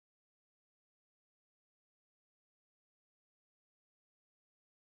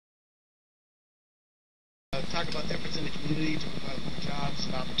talk about efforts in the community to provide more jobs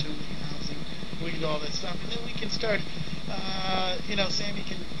and opportunity and housing. We can do all that stuff, and then we can start. Sam, you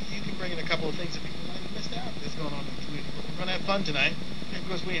can bring in a couple of things that people might have missed out that's going on in the community. But we're going to have fun tonight, and of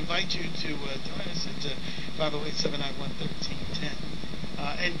course we invite you to join us at 508-791-1310.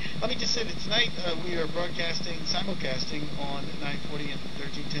 And let me just say that tonight we are simulcasting on 940 and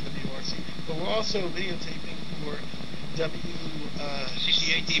 1310 WRC, but we're also videotaping for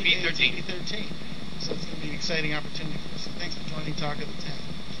CCA TV 13. So it's going to be an exciting opportunity for us. So thanks for joining Talk of the Town.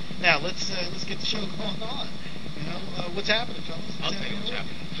 Now let's get the show going on. What's happening, fellas? I'll tell you what's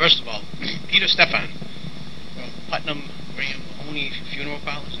happening. First of all, Peter Stefan, Putnam Graham Only Funeral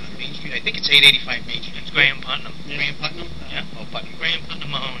Parlors on Main Street. I think it's 885 Main Street. It's Graham Putnam. Yeah. Graham Putnam? Yeah. Oh, Putnam. Graham Putnam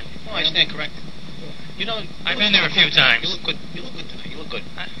Mahoney. Oh, I stand corrected. I've been there a few times. You look good. You look good tonight. You look good.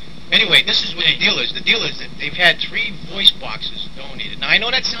 Anyway, this is what the deal is. The deal is that they've had 3 voice boxes donated. Now, I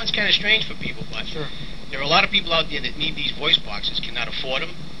know that sounds kind of strange for people, but sure. There are a lot of people out there that need these voice boxes, cannot afford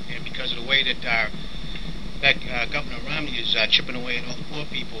them, and because of the way that Governor Romney is chipping away at all the poor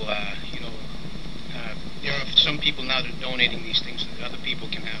people, there are some people now that are donating these things so that other people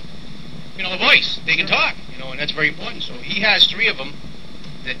can have, a voice. They can talk, and that's very important. So he has 3 of them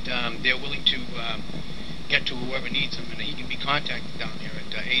that they're willing to get to whoever needs them, and he can be contacted down there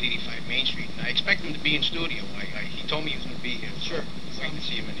at 885 Main Street. And I expect him to be in studio. He told me he was going to be here. Sure. So I can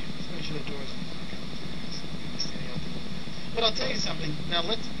see him in here. Let's make sure the doors are locked. But I'll tell you something. Now,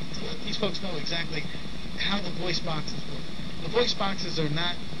 let these folks know exactly how the voice boxes work. The voice boxes they're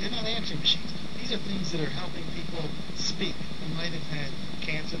not answering machines. These are things that are helping people speak who might have had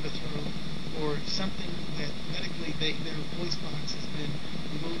cancer of the throat or something that medically their voice box has been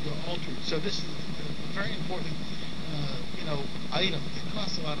removed or altered. So this is a very important, item. It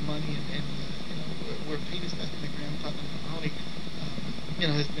costs a lot of money, and where Peter Stefan and Graham Putnam Mahoney,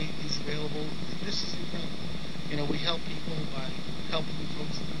 has made these available. This is incredible. We help people by helping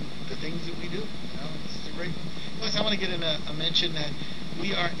folks do the things that we do. This is a great one. Plus, I want to get in a mention that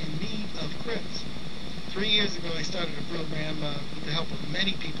we are in need of cribs. 3 years ago, I started a program with the help of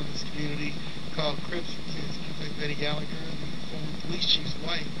many people in this community called Cribs for Kids. Like Betty Gallagher, the former police chief's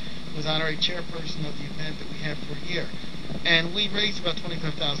wife, was honorary chairperson of the event that we had for a year. And we raised about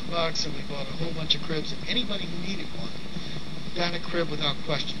 $25,000, and we bought a whole bunch of cribs, and anybody who needed one got a crib without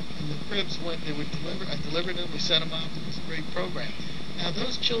question. And the cribs I delivered them, we set them up. It was a great program. Now,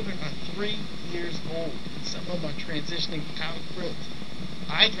 those children are 3 years old, and some of them are transitioning out of cribs.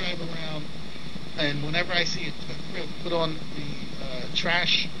 I drive around, and whenever I see a crib put on the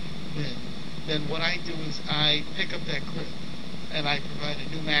trash bin, then what I do is I pick up that crib, and I provide a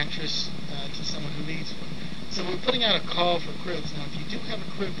new mattress to someone who needs one. So we're putting out a call for cribs. Now, if you do have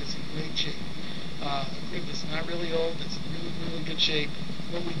a crib that's in great shape, a crib that's not really old, that's in really, really good shape,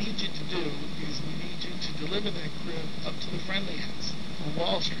 what we need you to do is we need you to deliver that crib up to the Friendly House on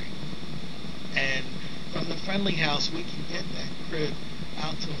Wall Street. And from the Friendly House, we can get that crib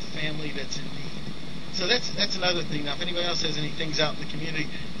out to a family that's in need. So that's another thing. Now, if anybody else has any things out in the community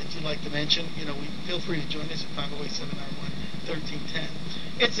that you'd like to mention, we feel free to join us at 508-791-1310.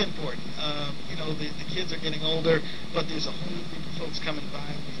 It's important. The kids are getting older, but there's a whole new group of folks coming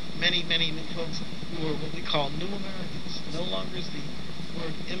by. Many, many new folks who are what we call new Americans. No longer is the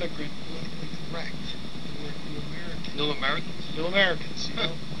word immigrant politically correct. The word new American. New Americans? New Americans.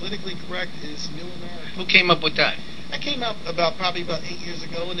 Politically correct is new American. Who came up with that? That came up probably about 8 years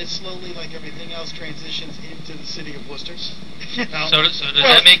ago, and it slowly, like everything else, transitions into the city of Worcester. So does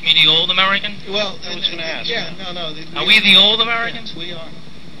that make me the old American? Well, I was going to ask. Yeah, no. Are we the old Americans? Yes, we are.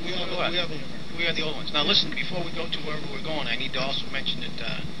 We are the Americans. We are the old ones. Now, listen, before we go to wherever we're going, I need to also mention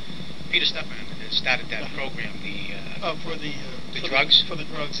that Peter Stefan started that program, for the drugs? For the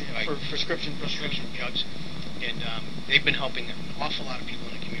drugs, yeah, right. for prescription drugs. And they've been helping an awful lot of people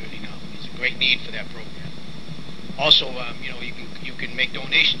in the community now. There's a great need for that program. Also, you can make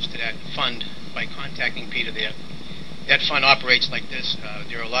donations to that fund by contacting Peter there. That fund operates like this.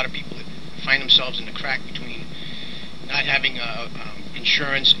 There are a lot of people that find themselves in the crack between not having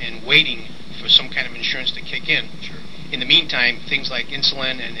insurance and waiting for some kind of insurance to kick in. Sure. In the meantime, things like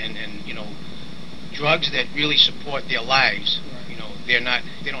insulin and drugs that really support their lives, right.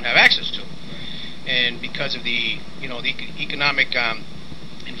 they don't have access to. Right. And because of the economic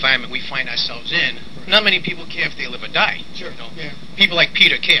environment we find ourselves in, right. Not many people care if they live or die. Sure. Yeah. People like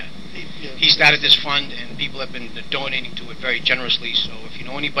Peter care. Yeah. He started this fund, and people have been donating to it very generously. So if you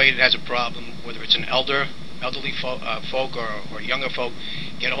know anybody that has a problem, whether it's an elderly folk or younger folk,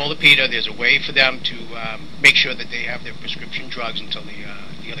 get a hold of Peter. There's a way for them to make sure that they have their prescription drugs until the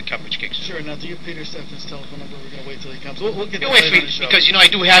the other coverage kicks in. Sure. Now, do you have Peter Steffen's telephone number? We're going to wait till he comes. We'll get You it wait later for on the show. because I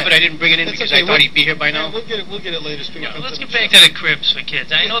do have it. I didn't bring it in That's because okay. I thought he'd be here by now. Yeah, we'll get it later. So Yeah, let's get back to the cribs for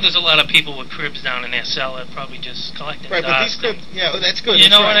kids. I know there's a lot of people with cribs down in their cellar, probably just collecting Right, but these dust. cribs, yeah, that's good. You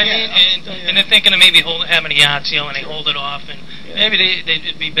that's know right. what I mean? Yeah. And they're thinking of maybe having a yard sale, and they hold it off, and Yeah. maybe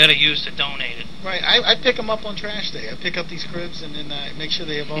they'd be better used to donate it. Right, I pick them up on trash day. I pick up these cribs and then I make sure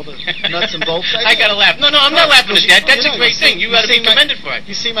they have all the nuts and bolts. I gotta laugh. No, I'm not laughing at that. That's a great thing. You gotta be see my- commended for it.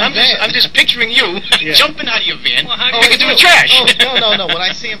 You see my van. I'm just picturing you Yeah. jumping out of your van, Well, how do picking you through the do? trash. No. When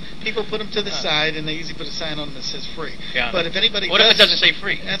I see them, people put them to the side and they usually put a sign on them that says free. Yeah. But if anybody What if it doesn't say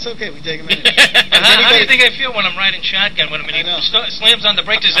free? That's okay. We take them anyway. How do you think I feel when I'm riding shotgun with him and I know. he slams on the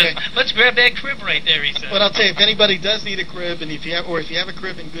brakes and says, Okay. "Let's grab that crib right there," he says. But I'll tell you, if anybody does need a crib, and if you have a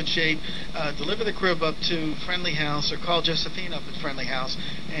crib in good shape, deliver the crib up to Friendly House or call Josephine up at Friendly House,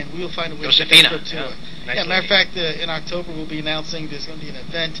 and we'll find a way to get Josephina, that crib to yeah. her. Nice Matter of lady. fact, in October we'll be announcing there's going to be an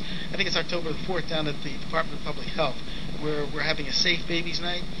event. I think it's October the 4th down at the Department of Public Health, where we're having a Safe Babies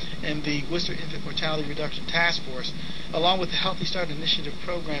Night, and the Worcester Infant Mortality Reduction Task Force, along with the Healthy Start Initiative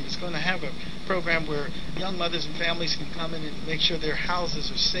program, is going to have a program where young mothers and families can come in and make sure their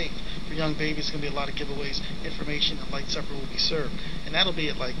houses are safe for young babies. There's going to be a lot of giveaways, information, and light supper will be served, and that'll be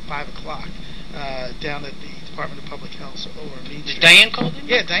at like 5 o'clock down at the Department of Public Health over Mead Street. Diane called in?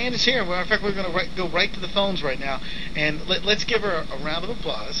 Yeah, Diane is here. Well, in fact, we're going to go right to the phones right now, and let's give her a round of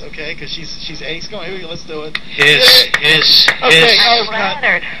applause, okay? Because she's ace going. Here we go. Let's do it. Okay. Oh,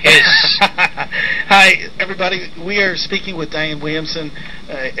 God. Hi, everybody. We are speaking with Diane Williamson,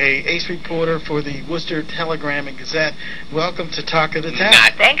 a ace reporter for the Worcester Telegram and Gazette. Welcome to Talk of the Town.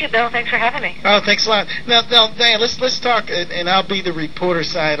 Thank you, Bill. Thanks for having me. Oh, thanks a lot. Now, Diane, let's talk, and I'll be the reporter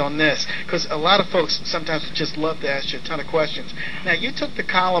side on this, because a lot of folks sometimes just love to ask you a ton of questions. Now, you took the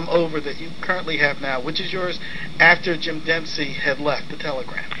column over that you currently have now, which is yours, after Jim Dempsey had left the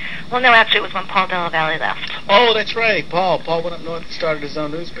Telegram. Well, no, actually, it was when Paul Della Valle left. Oh, that's right. Paul went up north and started his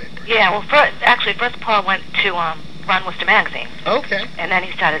own newspaper. Yeah, well, first Paul went to run Worcester Magazine, Okay. and then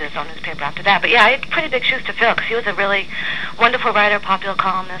he started his own newspaper after that. But yeah, I had pretty big shoes to fill because he was a really wonderful writer, popular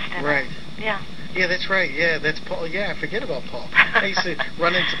columnist. And, Right. Yeah. Yeah, that's right. Yeah, that's Paul. Yeah, I forget about Paul. I used to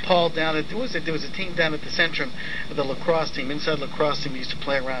run into Paul down at, what was it? There was a team down at the Centrum, the lacrosse team, inside lacrosse team. We used to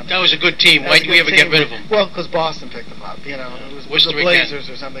play around. That was a good team. That Why was did a we good ever get team. rid of them? Well, because Boston picked them up. You know, it was Worcester the again. Blazers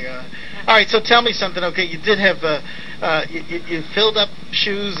or something. All right, so tell me something. Okay, you did have you filled up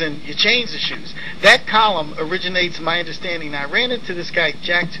shoes and you changed the shoes. That column originates, my understanding. Now, I ran into this guy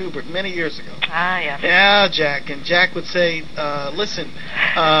Jack Tubert many years ago. Ah, yeah. Yeah, Jack. And Jack would say, listen,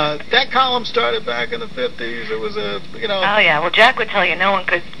 that column started back in the 50s. It was a, you know. Oh, yeah. Well, Jack would tell you no one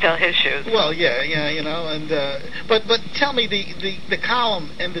could fill his shoes. Well, yeah, you know, and but tell me the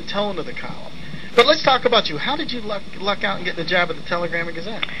column and the tone of the column. But let's talk about you. How did you luck out and get the job at the Telegram and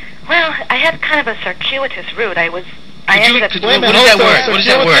Gazette? Well, I had kind of a circuitous route. I What ended up... is that word? What is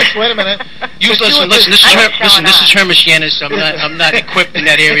that word? Wait a minute. You listen. This is Hermes Yanis. I'm not equipped in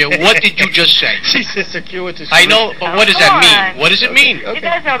that area. What did you just say? She says circuitous. I know, but what does that Come mean? on. What does it mean? Okay. You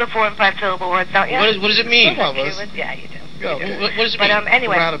guys know the 4 and 5 syllable words, don't you? What does it mean? Some of us. Yeah, you do. Okay. What does it But mean?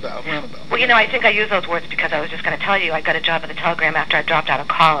 anyway, Roundabout. well, you know, I think I use those words because I was just going to tell you I got a job at the Telegram after I dropped out of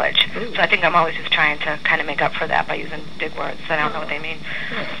college. Ooh. So I think I'm always just trying to kind of make up for that by using big words. I don't know what they mean.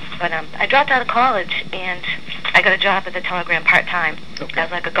 Yeah. But I dropped out of college and I got a job at the Telegram part-time Okay.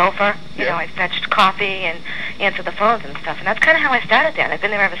 as like a gopher. You Yeah. know, I fetched coffee and answered the phones and stuff. And that's kind of how I started there. And I've been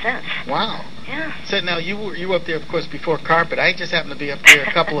there ever since. Wow. Yeah. So now you were up there, of course, before carpet. I just happened to be up there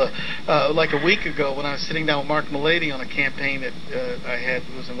a couple of like a week ago when I was sitting down with Mark Milady on a campaign that I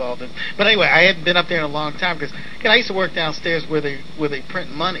was involved in. But anyway, I hadn't been up there in a long time because I used to work downstairs where they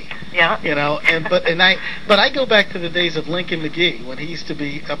print money. Yeah. You know, but I go back to the days of Lincoln McGee when he used to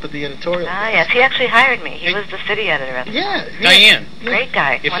be up at the editorial. Ah, desk. yes. He actually hired me. He was the city editor at the Yeah. Diane, Yeah. Great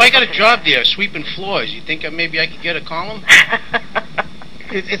guy. if I Wonderful got a city job there sweeping floors, you think maybe I could get a column?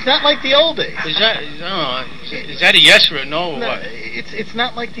 It's not like the old days. Is that a yes or a no or No, what? it's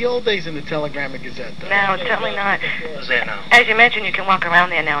not like the old days in the Telegram and Gazette, though. No, it's certainly not. What's that now? As you mentioned, you can walk around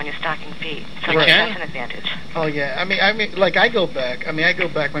there now in your stocking feet. So You can? that's an advantage. Oh yeah, I mean, like I go back.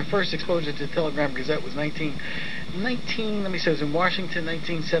 My first exposure to the Telegram Gazette was 19. Let me say, it was in Washington,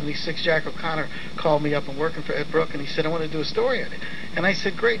 1976. Jack O'Connor called me up and working for Ed Brooke, and he said, I want to do a story on it. And I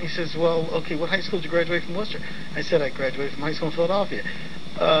said, great. And he says, well, okay, what high school did you graduate from? Worcester. I said, I graduated from high school in Philadelphia.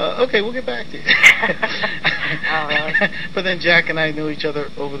 Okay, we'll get back to you. Oh, really? But then Jack and I knew each other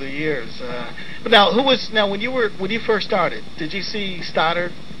over the years. But now, when you first started, did you see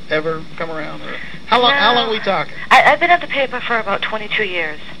Stoddard ever come around? Or how long are we talking? I've been at the paper for about 22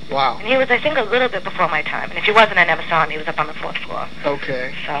 years. Wow. And he was, I think, a little bit before my time. And if he wasn't, I never saw him. He was up on the 4th floor.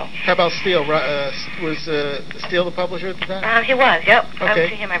 Okay. So. How about Steele? Was Steele the publisher at the time? He was, yep. Okay. I would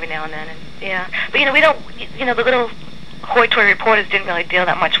see him every now and then. And, yeah. But, you know, we don't, you know, the little hoity-toity reporters didn't really deal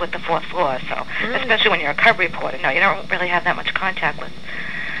that much with the 4th floor. So, especially when you're a cover reporter. No, you don't really have that much contact with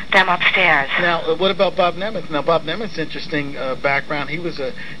them upstairs. Now, what about Bob Nemeth? Now, Bob Nemeth's interesting background. He was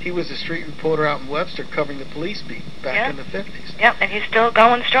a street reporter out in Webster covering the police beat back in the 50s. Yep, and he's still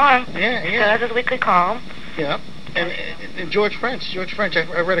going strong. Yeah. He still has his weekly column. Yeah. And George French.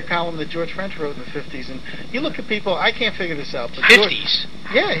 I read a column that George French wrote in the 50s, and you look at people. I can't figure this out. But 50s.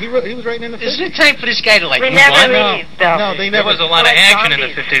 Yeah, he was writing in the 50s. Isn't it time for this guy to We move never on? leave, Bill. No, they There never. was a lot of action in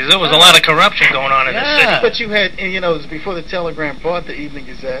the 50s. There was a lot of corruption going on in the city. But you had, you know, it was before the Telegram bought the Evening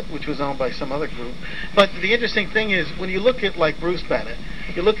Gazette, which was owned by some other group. But the interesting thing is, when you look at, like, Bruce Bennett,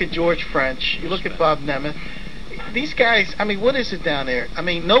 you look at George French, you look at Bob Nemeth, these guys, I mean, what is it down there? I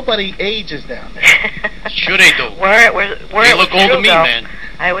mean, nobody ages down there. Sure they do. They look old to me, man.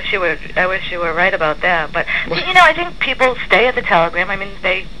 I wish you were right about that. But you know, I think people stay at the Telegram. I mean,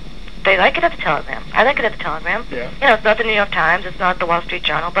 they like it at the Telegram. I like it at the Telegram. Yeah. You know, it's not the New York Times, it's not the Wall Street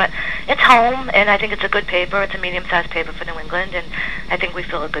Journal, but it's home, and I think it's a good paper. It's a medium-sized paper for New England, and I think we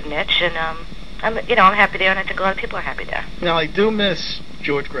fill a good niche. And I'm happy there, and I think a lot of people are happy there. Now, I do miss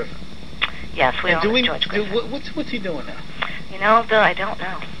George Griffin. Yes, we all miss George Griffin. What's he doing now? You know, Bill, I don't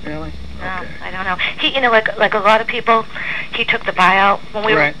know. Really? No, Okay. I don't know. He, you know, like a lot of people, he took the buyout when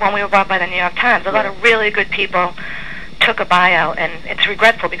we were bought by the New York Times. A lot of really good people took a buyout, and it's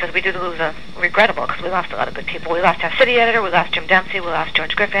regretful because we did lose regrettable because we lost a lot of good people. We lost our city editor, we lost Jim Dempsey, we lost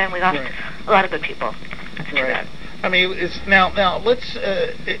George Griffin, we lost a lot of good people. It's too bad. I mean, it's now let's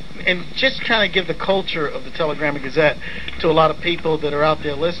and just kind of give the culture of the Telegram and Gazette to a lot of people that are out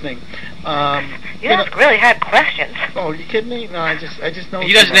there listening. You ask really hard questions. Oh, are you kidding me? No, I just know.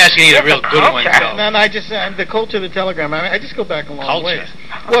 He doesn't ask any of the real good ones, though. No, I just the culture of the Telegram. I mean, I just go back a long ways.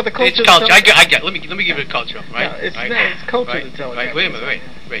 Well, the culture. It's culture. I get. Let me give it a culture, right? No, it's culture of the Telegram. Right. Wait a minute.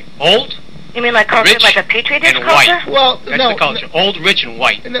 Wait. Old. You mean like culture, rich like a petri dish and culture? white. Well, that's the culture. Old, rich, and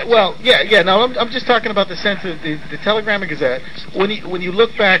white. Well, yeah. No, I'm just talking about the sense of the Telegram and Gazette. When you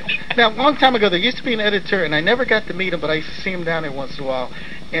look back, now a long time ago, there used to be an editor, and I never got to meet him, but I used to see him down there once in a while.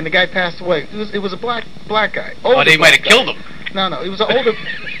 And the guy passed away. It was a black guy. Oh, they might have killed him. No, he was an older.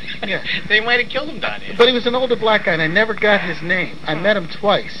 Yeah. They might have killed him down there. But he was an older black guy, and I never got his name. I met him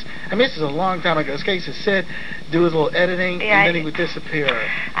twice. I mean, this is a long time ago. This guy used to sit, do his little editing, and then he would disappear.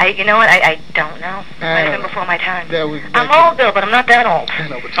 You know what? I don't know. Might have been before my time. I'm old, Bill, but I'm not that old. I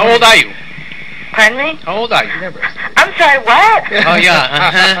know, but how old are you? Pardon me? How old are you? I'm sorry, what? Oh,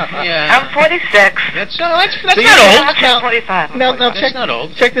 yeah. Yeah. I'm 46. That's not old. I'm 45. That's not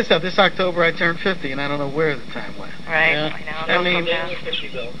old. Check this out. This October I turned 50, and I don't know where the time went. Right. Yeah. I know. I mean,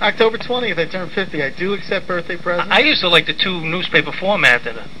 October 20th I turned 50. I do accept birthday presents. I used to like the two newspaper format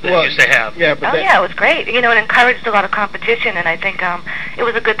that used to have. Yeah, but it was great. You know, it encouraged a lot of competition, and I think it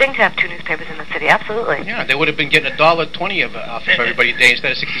was a good thing to have two newspapers in the city. Absolutely. Yeah, they would have been getting $1.20 off of everybody a day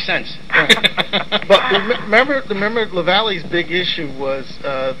instead of 60 cents. But remember LaValle's big issue was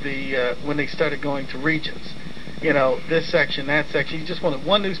when they started going to regions. You know, this section, that section. You just wanted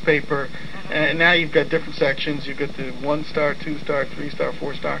one newspaper, and now you've got different sections. You've got the 1-star, 2-star, 3-star,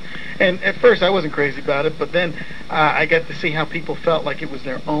 4-star. And at first I wasn't crazy about it, but then I got to see how people felt like it was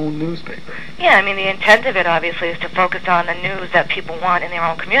their own newspaper. Yeah, I mean, the intent of it, obviously, is to focus on the news that people want in their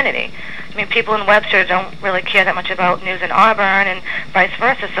own community. I mean, people in Webster don't really care that much about news in Auburn and vice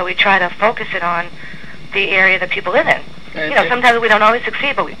versa, so we try to focus it on the area that people live in. You know, sometimes we don't always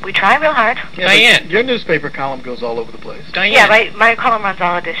succeed, but we try real hard. Yeah, Diane, your newspaper column goes all over the place. Diane. Yeah, my column runs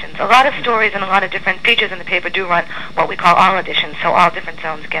all editions. A lot of stories and a lot of different features in the paper do run what we call all editions, so all different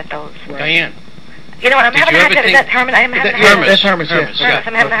zones get those. Right. Diane. You know what, I'm having a hard time. Is that Herman? I'm having That's Hermes, Hermes.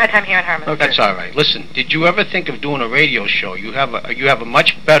 I'm having a hard time hearing Hermes. Okay. That's all right. Listen, did you ever think of doing a radio show? You have a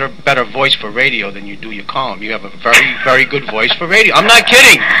much better voice for radio than you do your column. You have a very, very good voice for radio. I'm not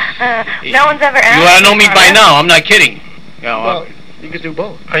kidding. No one's ever asked. You ought to know me by now. I'm not kidding. You know, well, you could do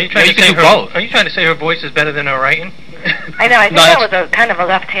both. Are you trying to say both? Are you trying to say her voice is better than her writing? I know. I think that was a kind of a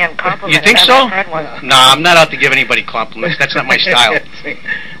left-hand compliment. You think so? No, I'm not out to give anybody compliments. That's not my style.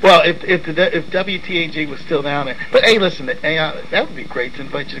 Well, if WTAG was still down there, but hey, listen, that would be great to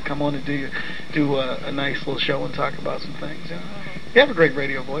invite you to come on and do a nice little show and talk about some things. You have a great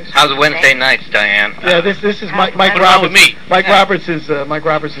radio voice. How's Wednesday nights, Diane? Yeah, this is Mike Roberts. Mike Roberts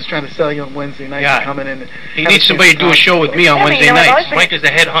is trying to sell you on Wednesday nights. Yeah. Coming in. He needs somebody to do a show with me on Wednesday nights. Mike is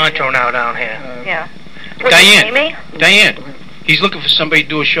the head honcho now down here. Yeah. Diane, He's looking for somebody to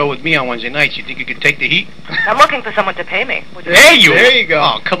do a show with me on Wednesday nights. You think you could take the heat? I'm looking for someone to pay me. There you go.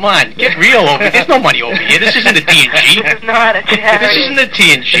 Oh, come on. Get real over here. There's no money over here. This isn't a TNG. This is not a charity. This isn't a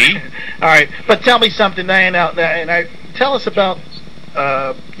TNG. All right. But tell me something, Diane, tell us about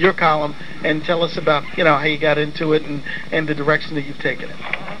your column, and tell us about, how you got into it and the direction that you've taken it.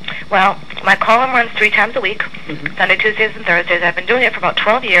 Well, my column runs 3 times a week, Sunday, Tuesdays, and Thursdays. I've been doing it for about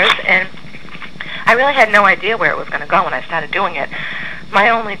 12 years, and I really had no idea where it was going to go when I started doing it. My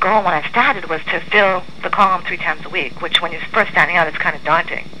only goal when I started was to fill the column 3 times a week, which when you're first starting out, it's kind of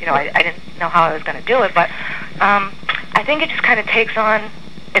daunting. I didn't know how I was going to do it, but I think it just kind of takes on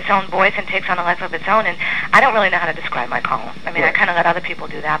its own voice and takes on a life of its own, and I don't really know how to describe my column. I mean, I kind of let other people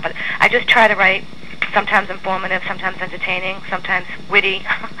do that, but I just try to write sometimes informative, sometimes entertaining, sometimes witty,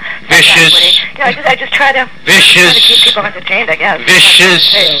 vicious. I just try to keep people entertained, I guess.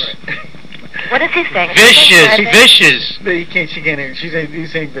 Vicious. What is he saying? Vicious. She can't hear.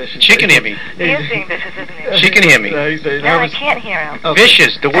 He's saying vicious. She can hear me. He is saying vicious, isn't he? She can hear me. No, he's saying I can't hear him. Okay.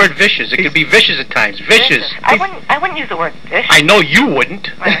 Vicious. The word vicious. It could be vicious at times. Vicious. I wouldn't use the word vicious. I know you wouldn't.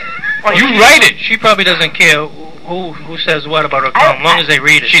 Right. Well, you write it. She probably doesn't care who says what about her column, as long as they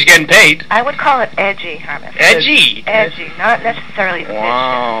read it. She's getting paid. I would call it edgy, Hermis. Edgy? Edgy, not necessarily vicious.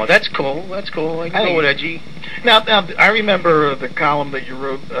 Wow, that's cool. I can go with edgy. Now, I remember the column that you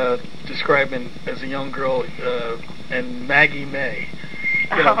wrote describing as a young girl and Maggie May.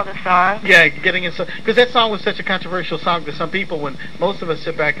 The song? Yeah, getting in, because that song was such a controversial song to some people, when most of us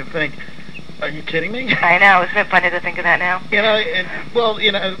sit back and think, are you kidding me? I know, isn't it funny to think of that now?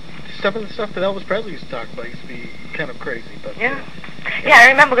 Some of the stuff that Elvis Presley used to talk about used to be kind of crazy. But yeah, I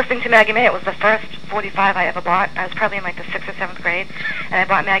remember listening to Maggie May. It was the first 45 I ever bought. I was probably in like the 6th or 7th grade, and I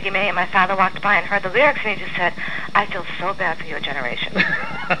bought Maggie May, and my father walked by and heard the lyrics, and he just said, I feel so bad for your generation.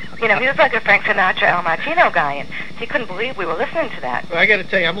 He was like a Frank Sinatra, El Martino guy, and he couldn't believe we were listening to that. Well, I got to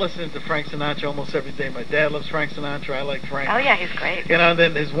tell you, I'm listening to Frank Sinatra almost every day. My dad loves Frank Sinatra. I like Frank. Oh, yeah, he's great.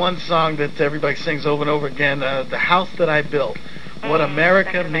 Then there's one song that everybody sings over and over again, The House That I Built. What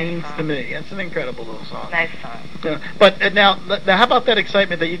America Means to Me. It's an incredible little song. Nice song. But now, how about that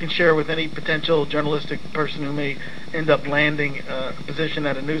excitement that you can share with any potential journalistic person who may end up landing a position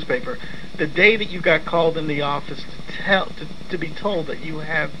at a newspaper? The day that you got called in the office to be told that you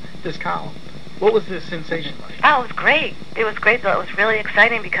have this column, what was the sensation like? Oh, it was great. It was great, though. It was really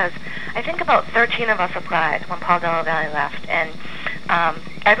exciting because I think about 13 of us applied when Paul Della Valle left, and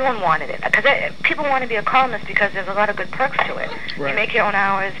everyone wanted it. Because people want to be a columnist because there's a lot of good perks to it. Right. You make your own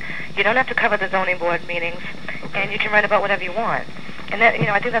hours. You don't have to cover the zoning board meetings, and you can write about whatever you want. And that,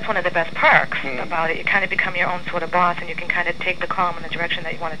 I think that's one of the best perks about it. You kind of become your own sort of boss, and you can kind of take the column in the direction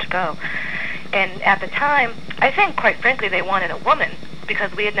that you want it to go. And at the time, I think, quite frankly, they wanted a woman,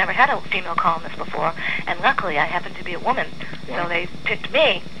 because we had never had a female columnist before, and luckily I happened to be a woman, so they picked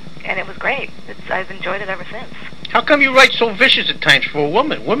me, and it was great. I've enjoyed it ever since. How come you write so vicious at times for a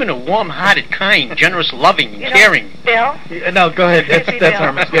woman? Women are warm-hearted, kind, generous, loving, and caring. Bill? No, go ahead. That's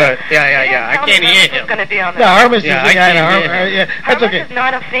Hermis. Yeah. I can't hear him. Going to be on no, Hermis is that's Hermis okay. is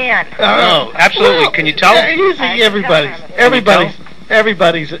not a fan. No, absolutely. Can you tell?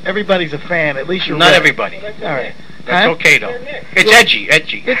 Everybody's a fan. At least you're not everybody. All right. That's okay though. It's edgy.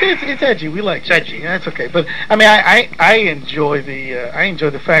 It's edgy. We like it's edgy. Yeah, that's okay. But I mean, I enjoy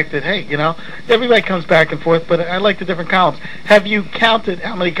the fact that everybody comes back and forth. But I like the different columns. Have you counted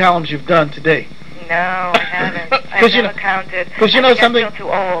how many columns you've done to date? No, I haven't. I've never counted. Because something. I feel too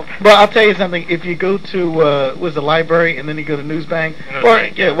old. Well, I'll tell you something. If you go to the library and then you go to Newsbank,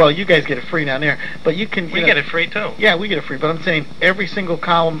 you guys get it free down there. But you can. We get it free too. Yeah, we get it free. But I'm saying every single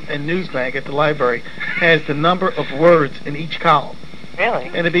column in Newsbank at the library has the number of words in each column. Really?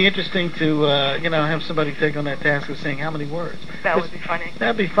 And it'd be interesting to have somebody take on that task of saying how many words. That would be funny.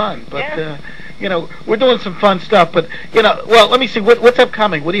 That'd be fun. But we're doing some fun stuff. But let me see what's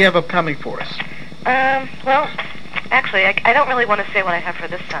upcoming. What do you have upcoming for us? Well, actually, I don't really want to say what I have for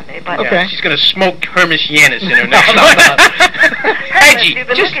this Sunday, but... Okay. She's going to smoke Hermis YANIS in her next Edgy,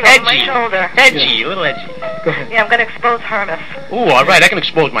 just edgy. Edgy, a little edgy. Go ahead. Yeah, I'm going to expose Hermis. Ooh, all right, I can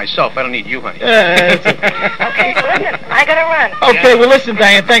expose myself. I don't need you, honey. Okay, listen, I got to run. Okay, well, listen,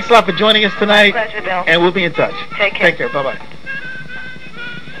 Diane, thanks a lot for joining us tonight. My pleasure, Bill. And we'll be in touch. Take care. Take care, bye-bye.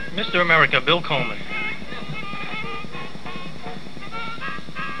 Mr. America, Bill Coleman.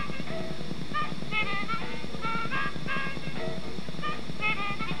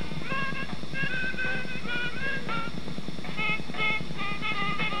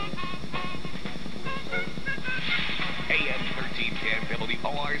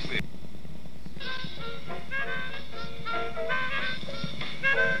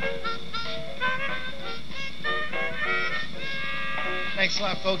 Thanks a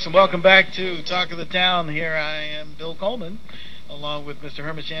lot, folks, and welcome back to Talk of the Town. Here I am, Bill Coleman, along with Mr.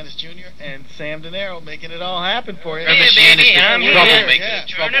 HERMIS YANIS Jr. and Sam DENIRO, making it all happen for you. HERMIS YANIS, I'm here.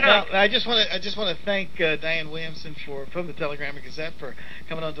 Turn it up. I just want to thank Dianne Williamson from the Telegram and Gazette for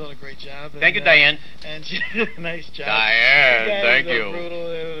coming on, doing a great job. Thank you, Diane. And she did a nice job. Diane, thank you.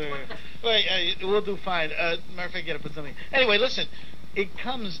 Wait, we'll do fine. Matter of fact, I got to put something. Anyway, listen. It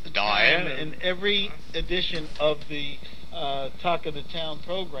comes time in every edition of the Talk of the Town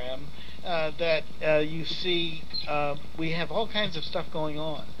program that you see we have all kinds of stuff going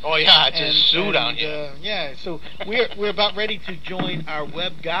on. Oh yeah, it's a zoo down here. Yeah, so we're about ready to join our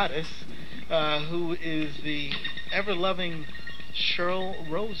web goddess, who is the ever-loving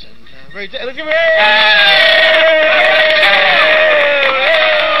CHERYL Rosen. Let's give her.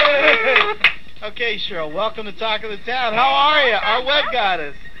 Okay, Cheryl, welcome to Talk of the Town. How are you? Our web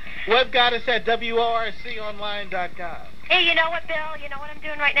goddess. Web goddess at WORConline.com. Hey, you know what, Bill? You know what I'm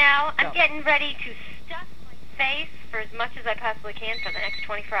doing right now? I'm getting ready to stuff my face for as much as I possibly can for the next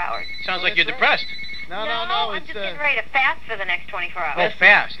 24 hours. Sounds like you're depressed. No. I'm just getting ready to fast for the next 24 hours. Oh,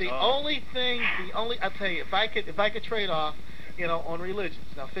 fast. Only I'll tell you, if I could trade off, on religions.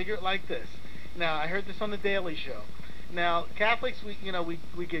 Now, figure it like this. Now, I heard this on the Daily Show. Now, Catholics, we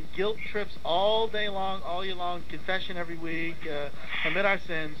get guilt trips all day long, all year long, confession every week, admit our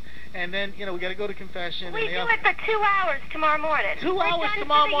sins, and then, we got to go to confession. We do it for 2 hours tomorrow morning. 2 hours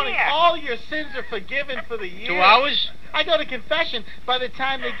tomorrow morning. All your sins are forgiven for the year. 2 hours? I go to confession. By the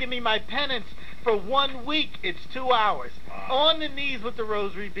time they give me my penance for 1 week, it's 2 hours. Wow. On the knees with the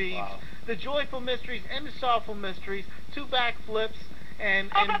rosary beads, the joyful mysteries and the sorrowful mysteries, 2 backflips.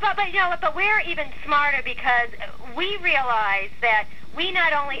 But we're even smarter because we realize that we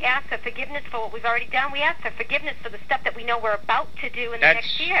not only ask for forgiveness for what we've already done, we ask for forgiveness for the stuff that we know we're about to do in the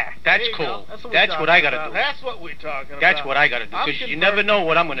next year. That's cool. That's what I got to do. That's what we're talking about. That's what I got to do, because you never know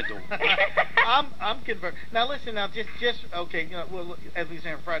what I'm going to do. I'm converted. Now listen. Now just okay. As we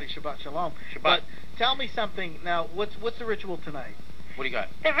say on Friday, Shabbat Shalom. Shabbat. But tell me something. Now, what's the ritual tonight? What do you got?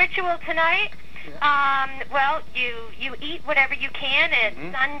 The ritual tonight. Yeah. Well, you eat whatever you can at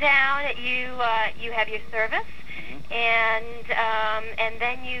sundown. You have your service, and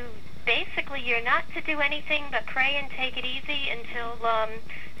then you're not to do anything but pray and take it easy until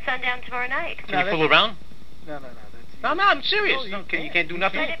sundown tomorrow night. Can you fool around? No. No, I'm serious. You can't do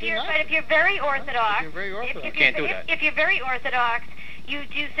nothing. But if you're very orthodox, you can't do that. If you're very orthodox, you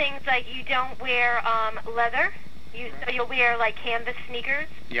do things like you don't wear leather. So you'll wear like canvas sneakers.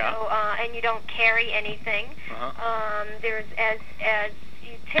 Yeah. So, and you don't carry anything. There's as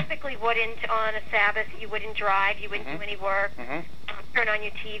you typically wouldn't on a Sabbath. You wouldn't drive. You wouldn't do any work. Turn on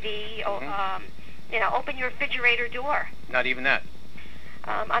your TV. Open your refrigerator door. Not even that.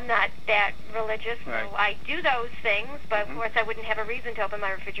 I'm not that religious, right. So I do those things. But of course, I wouldn't have a reason to open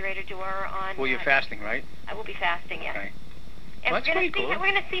my refrigerator door on. Well, you're fasting, right? I will be fasting. Yes. Okay. And well, we're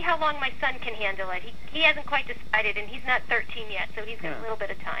going to see how long my son can handle it. He hasn't quite decided, and he's not 13 yet, so he's got a little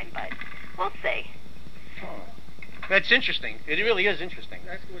bit of time, but we'll see. Oh. That's interesting. It really is interesting.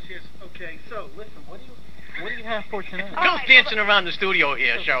 That's what she is. Okay, so listen, what do you have for tonight? Bill's dancing around the studio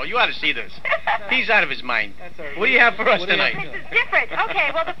here, Cheryl. You ought to see this. He's out of his mind. That's all right. What do you have for us tonight? This is different. Okay,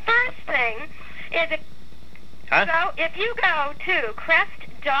 well, the first thing is if you go to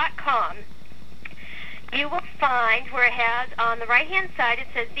crest.com, you will find where it has, on the right-hand side, it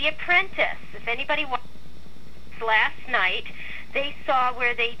says The Apprentice. If anybody watched last night, they saw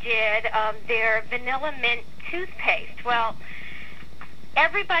where they did their vanilla mint toothpaste. Well,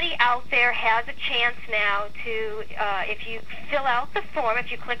 everybody out there has a chance now to, if you fill out the form, if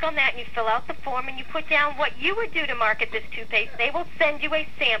you click on that and you fill out the form and you put down what you would do to market this toothpaste, they will send you a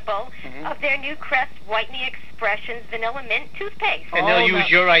sample of their new Crest Whitening Expressions Vanilla Mint toothpaste. And they'll use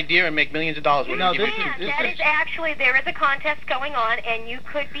your idea and make millions of dollars with it. There is a contest going on, and you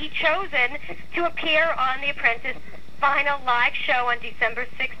could be chosen to appear on The Apprentice final live show on December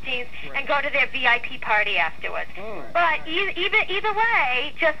 16th and go to their VIP party afterwards. But either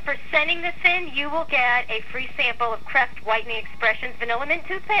way, just for sending this in, you will get a free sample of Crest Whitening Expressions Vanilla Mint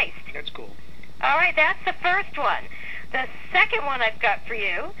toothpaste. That's cool. All right, that's the first one. The second one I've got for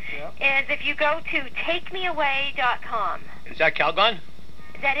you is if you go to takemeaway.com. Is that Calgon?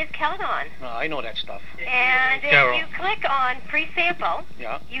 That is Calgon. Oh, I know that stuff. And if you click on free sample,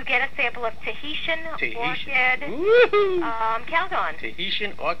 you get a sample of Tahitian Orchid Calgon.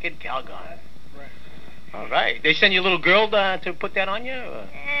 Tahitian Orchid Calgon. Right. All right. They send you a little girl to put that on you?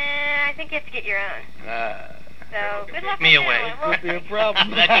 I think you have to get your own. So, good luck me away. That could be a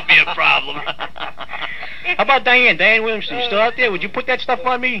problem. That could be a problem. How about Dianne? Dianne Williamson, you still out there? Would you put that stuff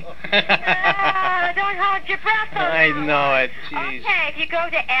on me? Don't hold your breath on I that know one. it. Jeez. Okay, if you go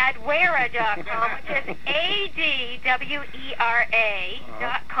to adwera.com, which is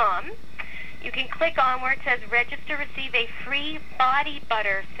ADWERA.com, you can click on where it says register, receive a free body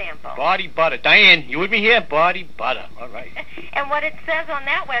butter sample. Body butter. Dianne, you with me here? Body butter. All right. And what it says on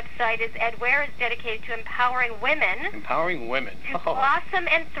that website is Adwera is dedicated to empowering women. Empowering women. To blossom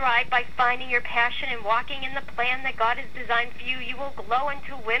and thrive by finding your passion and walking in the plan that God has designed for you. You will glow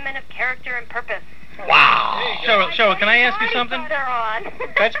into women of character and purpose. Wow. Cheryl, can I ask you something? Butter on.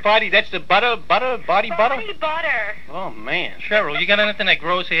 That's the butter, body butter? Body butter. Oh, man. Cheryl, you got anything that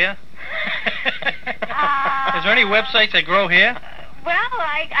grows hair? Is there any websites that grow hair? Well,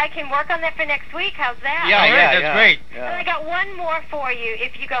 I can work on that for next week. How's that? Yeah, that's great. And I got one more for you.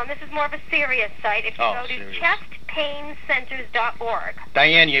 If you go, and this is more of a serious site, if you go to chestpaincenters.org.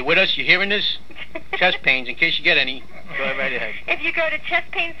 Dianne, you with us? You hearing this? Chest pains, in case you get any. Go right ahead. If you go to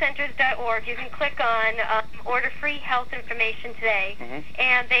chestpaincenters.org, you can click on order free health information today,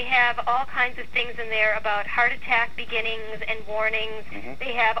 and they have all kinds of things in there about heart attack beginnings and warnings.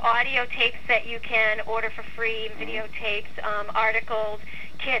 They have audio tapes that you can order for free, videotapes, articles,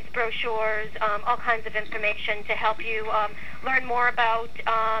 kits, brochures, all kinds of information to help you learn more about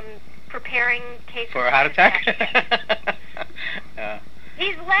preparing cases for a heart attack.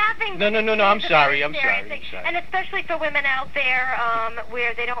 He's laughing. No, I'm sorry. I'm sorry. And especially for women out there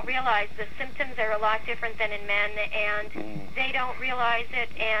where they don't realize the symptoms are a lot different than in men, and they don't realize it,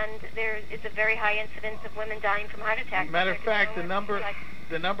 and there is a very high incidence of women dying from heart attacks. Matter of fact, the number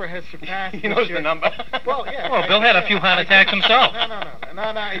has surpassed. He knows the number. Well, yeah. Well, Bill had a few heart attacks himself. No.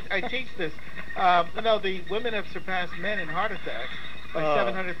 I teach this. The women have surpassed men in heart attacks. By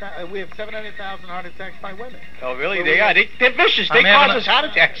 700,000, we have 700,000 heart attacks by women. Oh, really? They are. They're vicious. They cause us heart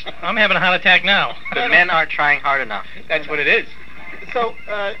attacks. I'm having a heart attack now. The men aren't trying hard enough. That's what it is. So,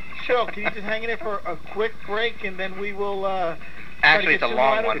 Cheryl, can you just hang in there for a quick break, and then we will... Actually, it's a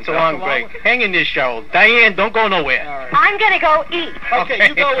long one. It's a long break. Hang in there, Cheryl. Dianne, don't go nowhere. All right. I'm going to go eat. Okay,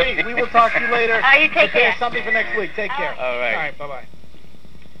 you go eat. We will talk to you later. You take care. Something for next week. Take care. All right. All right, bye-bye.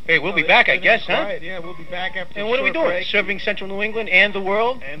 Hey, we'll be back, I guess, huh? Right, yeah, we'll be back after And what are we doing? break. Serving Central New England and the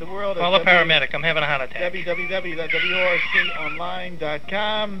world? And the world. Call a paramedic. I'm having a heart attack.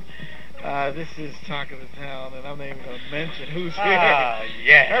 www.worconline.com. This is Talk of the Town, and I'm not even going to mention who's here.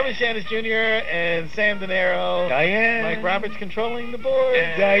 Yeah. Hermes Yanis Jr. and Sam DENIRO. Dianne. Mike Roberts controlling the board.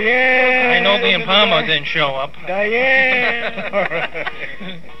 Dianne. I know Liam Palmer didn't show up. Dianne. All right.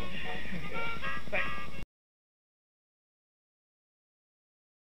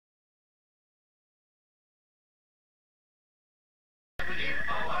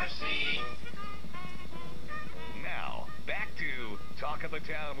 Now, back to Talk of the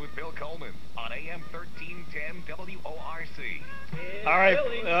Town with Bill Coleman on AM 1310 WORC.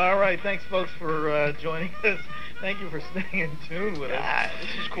 All right. Thanks, folks, for joining us. Thank you for staying in tune with us. This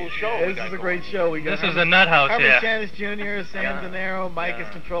is a cool show. This is a great show. We got This is a nut house here. Hermes Yanis Jr., Sam DENIRO, Mike is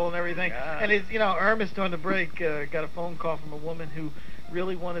controlling everything. And it's, Hermes during the break got a phone call from a woman who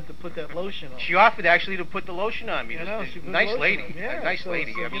really wanted to put that lotion on. She offered actually to put the lotion on me. She put nice lotion lady. on. Yeah, nice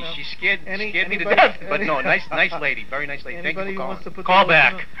lady. so, I mean, she scared me to anybody- death. But no, nice lady. Very nice lady. Thank Anybody you for who wants to calling. put Call the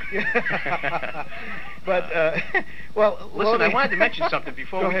lotion back. on- Yeah. But well, Listen, I wanted to mention something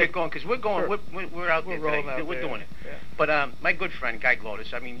before we get going, because we're going. Sure. We're out there rolling today. out We're there. doing it. Yeah. But my good friend Guy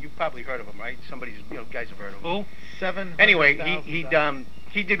Glotus. I mean, you've probably heard of him, right? Somebody's, guys have heard of him. Who? 700,000. Anyway,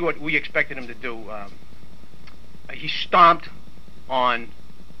 he did what we expected him to do. He stomped on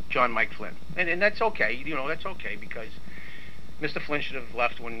John Mike Flynn, and that's okay. That's okay, because Mr. Flynn should have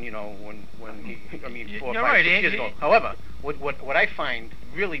left when he, 4 or 5, 6 years ago. However, what I find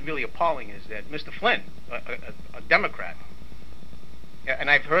really appalling is that Mr. Flynn, a Democrat, and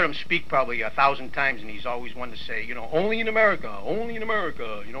I've heard him speak probably 1,000 times, and he's always wanted to say, only in America, only in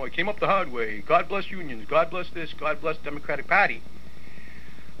America. I came up the hard way. God bless unions. God bless this. God bless the Democratic Party.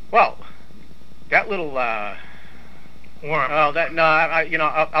 Well, that little worm. Oh,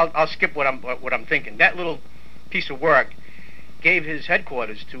 I'll skip what I'm thinking. That little piece of work gave his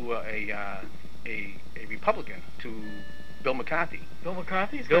headquarters to a Republican, to Bill McCarthy. Bill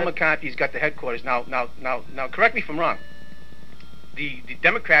McCarthy's got the headquarters now. Correct me if I'm wrong. The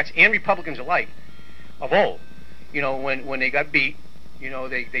Democrats and Republicans alike, of old, when they got beat,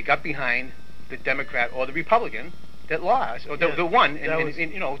 they got behind the Democrat or the Republican that lost, or the one, the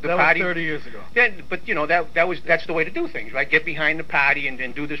that party. Was 30 years ago. Yeah, but that's the way to do things, right? Get behind the party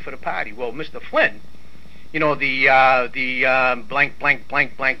and do this for the party. Well, Mr. Flynn, the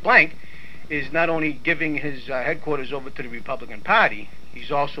blank is not only giving his headquarters over to the Republican Party, He's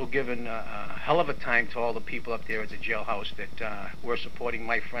also given a hell of a time to all the people up there at the jailhouse that were supporting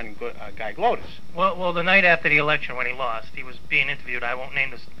my friend Guy Glotus. Well, the night after the election when he lost, he was being interviewed. I won't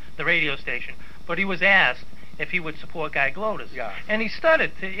name the radio station, but he was asked if he would support Guy Glotus. Yeah. And he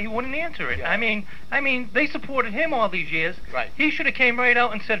stuttered. He wouldn't answer it. Yeah. I mean, they supported him all these years. Right. He should have came right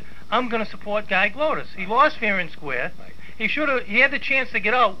out and said, "I'm going to support Guy Glotus." He lost fair and square. Right. He should have. He had the chance to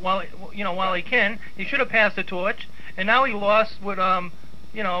get out while he can. He should have passed the torch. And now he lost with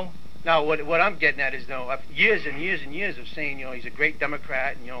Now, what I'm getting at is, years and years and years of saying, he's a great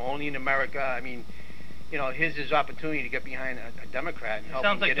Democrat, and only in America. I mean, here's his opportunity to get behind a Democrat and help him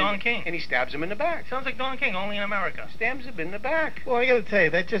sounds like get Don in, King. and he stabs him in the back. Sounds like Don King, only in America. Stabs him in the back. Well, I got to tell you,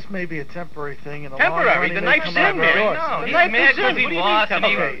 that just may be a temporary thing. In the Temporary? long run, The he may knife's come in out there. rejoiced. No, The he's knife mad is in. because he What do you mean lost. And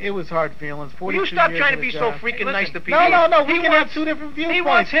he temporary? Okay, it was hard feelings. Will you 42 stop years trying to in be the so job. freaking Hey, nice listen, to people? No, we He can wants- have two different viewpoints. he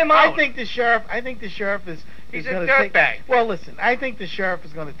wants him I out. think the sheriff is He's a gonna dirtbag. Well, listen, I think the sheriff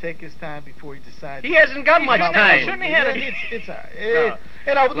is going to take his time before he decides. He hasn't got much shouldn't- time. he shouldn't have had it. It's all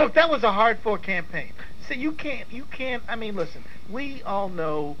No. right. Look, that was a hard-fought campaign. So you can't. I mean, listen, we all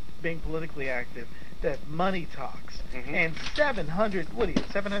know, being politically active, that money talks. Mhm. And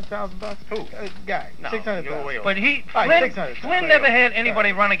 700,000 bucks? Who? Guy, No, 600,000. you're way over. But All right, 600,000. Flynn never had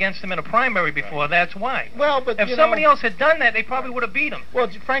anybody run against him in a primary before. That's why. Well, but If somebody else had done that, they probably would have beat him. Well,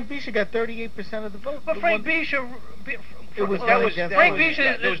 Frank Bisha got 38% of the vote. But The Frank one- Bisha, It was that running was against- Frank that was-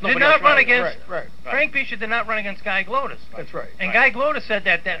 Bisha there was did nobody not else run running. against. Right. Frank Bisha did not run against Guy Glotus. That's right. And Guy Glotus said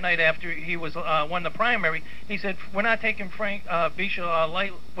that night after he was won the primary, he said, "We're not taking Frank Bisha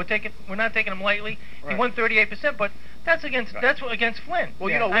light. We're not taking him lightly. He Right. won 38%, but that's against against Flynn." Well,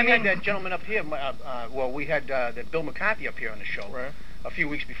 Yeah. we had that gentleman up here. We had that Bill McCarthy up here on the show Right. a few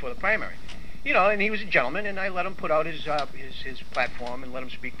weeks before the primary. And he was a gentleman, and I let him put out his platform and let him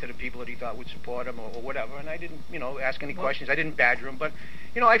speak to the people that he thought would support him or whatever. And I didn't, ask any questions. I didn't badger him, but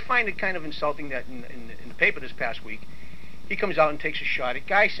I find it kind of insulting that in the paper this past week, he comes out and takes a shot at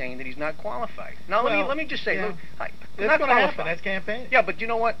Guy saying that he's not qualified. Now let me just say, yeah. look, That's not going to happen. qualified. That's campaign. Yeah, but you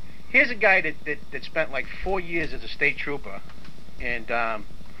know what? Here's a guy that spent like 4 years as a state trooper, and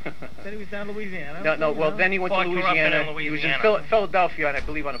Then he was down in Louisiana. no. Well, then he went to Fought corruption in Louisiana. He was in Louisiana. Philadelphia, and I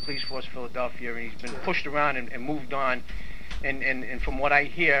believe on the police force of Philadelphia, and he's been pushed around and moved on. And from what I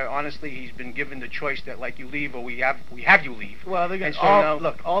hear, honestly, he's been given the choice that like you leave or we have you leave. Well, they're going And so to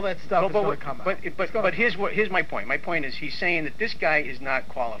now- all that stuff is going to come out. But here's my point. My point is he's saying that this guy is not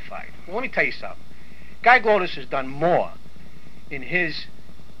qualified. Well, let me tell you something. Guy Glotus has done more in his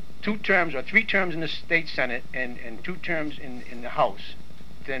 2 terms or 3 terms in the state senate and 2 terms in the House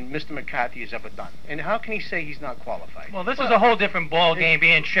than Mr. McCarthy has ever done. And how can he say he's not qualified? Well, this is a whole different ball game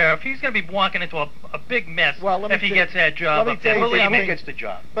being sheriff. He's going to be walking into a big mess if he gets that job. let me tell you Believe something. me. Who gets the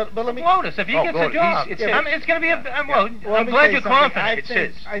job? But let me. Glotus, if he gets the Glotus. job, It's it's going to be Well, I'm let me glad tell you're you something.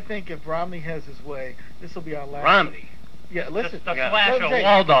 confident. I think if Romney has his way, this will be our last. Romney. Yeah, listen. The Yeah. flash Let me of tell you,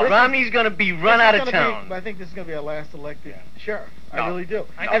 Waldorf. this is- Romney's going to be run out of town. I think this is going to be our last elected sheriff. No. I really do.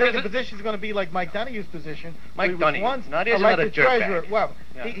 I I think think the this is- position is going to be like Mike Donohue's position. Mike who was Donohue. once Now, there's another elected dirtbag. treasurer. Well,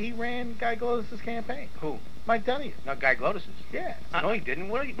 Yeah. he ran Guy Glotus's campaign. Who? Mike Donohue. Not Guy Glotus's. Yeah. No, he didn't.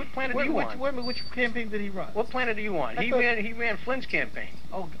 What planet are you on? Which campaign did he run? What planet are you on? I He thought- ran Flynn's campaign.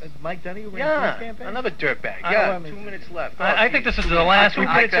 Oh, Mike Donohue ran Yeah, his campaign? another dirtbag. I Yeah, don't know, 2 minutes left. I think this is the last. 2 I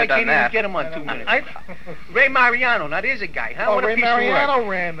minutes. I could've done can't even that. get him on 2 minutes. I- Ray Mariano. Now there's a guy. Huh? Oh, What a Ray piece of work. Mariano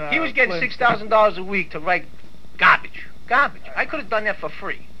ran. He was getting Flynn. $6,000 a week to write garbage. I could have done that for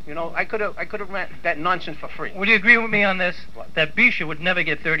free. I could have ran that nonsense for free. Would you agree with me on this? What? That Bisha would never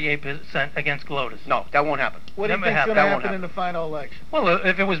get 38% against Glotus. No, that won't happen. What do you Never think's happened. going to That won't happen in the final election? Well,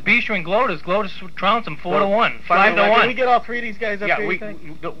 if it was Bisha and Glotus would trounce him 4-1, final 5-1. Can we get all 3 of these guys up Yeah, here, you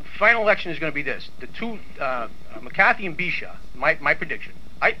think? the final election is going to be this: the 2, McCarthy and Bisha. My prediction.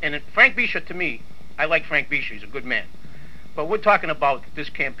 Frank Bisha, to me, I like Frank Bisha. He's a good man. But we're talking about this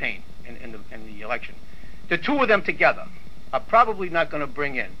campaign and the election. The 2 of them together are probably not going to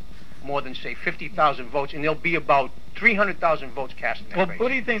bring in more than say 50,000 votes, and there'll be about 300,000 votes cast in that race. What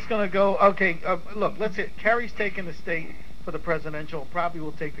do you think's going to go? Okay, look, let's say Kerry's taking the state for the presidential, probably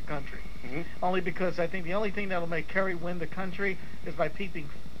will take the country. Mhm. Only because I think the only thing that'll make Kerry win the country is by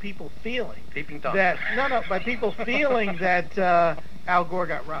people feeling Peeping Tom. by people feeling that Al Gore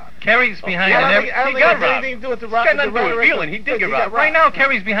got robbed. Kerry's behind I in don't every. think it He got has robbed. anything to do with the It's got nothing to do with rhetoric. feeling. He did get robbed. Right now,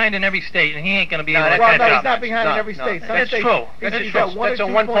 Kerry's behind in every state, and he ain't going to be able to Well, catch no, he's up. not behind in No, every no. state. Some That's states, true. he's That's got true. 1 or That's 2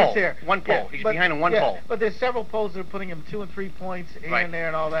 on one points poll. here. One poll. He's behind on one poll. But there's several polls that are putting him 2 and 3 points here Right. and there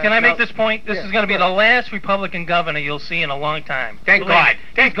and all that. Can I make No. this point? This Yeah, is going to be go the last Republican governor you'll see in a long time. Thank Believe God. me.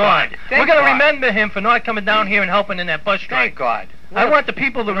 Thank He's gone. God. Thank We're going to God. remember him for not coming down here and helping in that bus strike. Thank God. I want the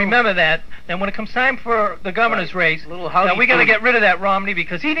people to remember that. And when it comes time for the governor's race, that we got to get rid of that Romney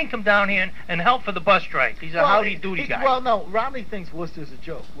because he didn't come down here and help for the bus strike. He's a howdy-doody guy. Well, no, Romney thinks Worcester's a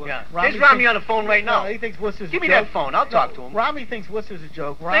joke. Yeah. There's Romney on the phone right now. No, he thinks Worcester's a joke. Give me that phone. I'll talk to him. Romney thinks Worcester's a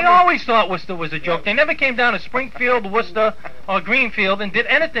joke. They always thought Worcester was a joke. They never came down to Springfield, Worcester, or Greenfield and did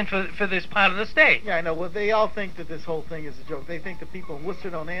anything for this part of the state. Yeah, I know. Well, they all think that this whole thing is a joke. They think the people in Worcester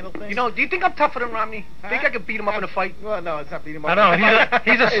don't handle things. You know, do you think I'm tougher than Romney? Think I could beat him up in a fight? Well, no, it's not beat him up. I know.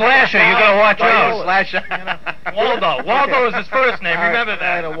 He's a slasher. You got to watch out. Slasher. Waldo. Waldo is his first name. Remember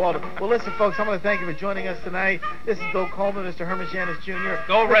that. I know, Waldo. Well, listen, folks, I want to thank you for joining us tonight. This is Bill Coleman, Mr. Hermes Yanis Jr.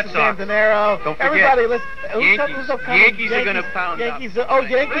 Go Red Sox. DENIRO. Don't forget. Everybody, listen. Yankees are going to pound Yankees up.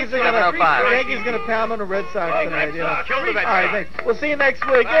 Yankees are going to pound on the Red Sox tonight. Kill the Red Sox. All right, thanks. We'll see you next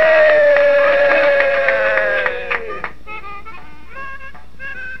week. Yay!